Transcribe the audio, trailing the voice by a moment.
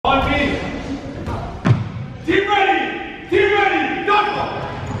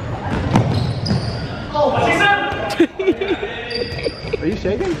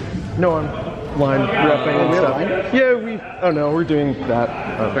shaking? No, I'm line repping and stuff. Yeah, we're doing that.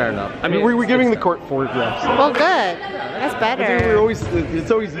 Fair enough. I mean, we're giving the court 4 reps. Well, good. That's better. I think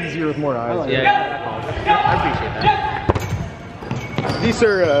it's always easier with more eyes. Yeah, I appreciate that. These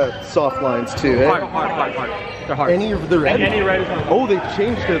are soft lines too. Hard. They're hard. Any of the red? Any red is on. Oh, they've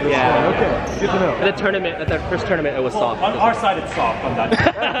changed to this one. Okay, good to know. At the first tournament, it was soft. On our side, it's soft. On that.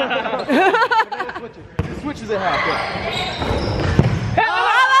 The switch is a half.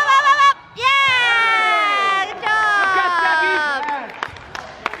 Yeah! Good job!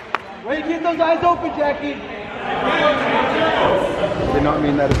 Way to keep those eyes open, Jackie. Did not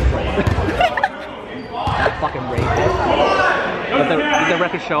mean that as a threat. That fucking racist. Did the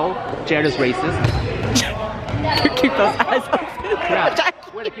record show Jared is racist? Keep those eyes open. Yeah.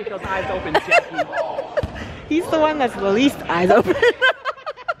 Way to keep those eyes open, Jackie. He's the one that's the least eyes open.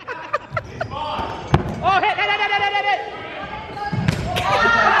 Oh, hit!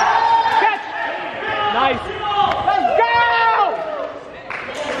 Catch! Nice! Let's go!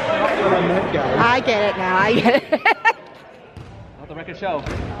 I get it now, I get it. Let the record show.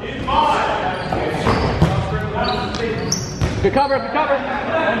 Good cover.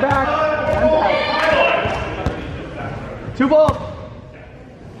 I'm back. 2 balls.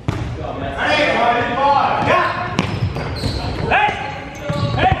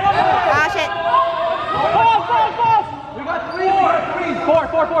 Gosh it. Balls! We got 3. 4.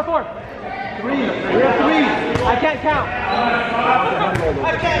 3. We have 3. I can't count.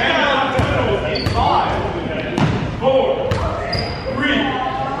 4, 3.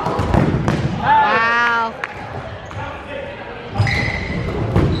 Wow.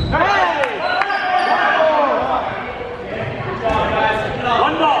 Hey!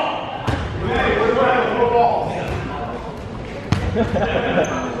 1 ball.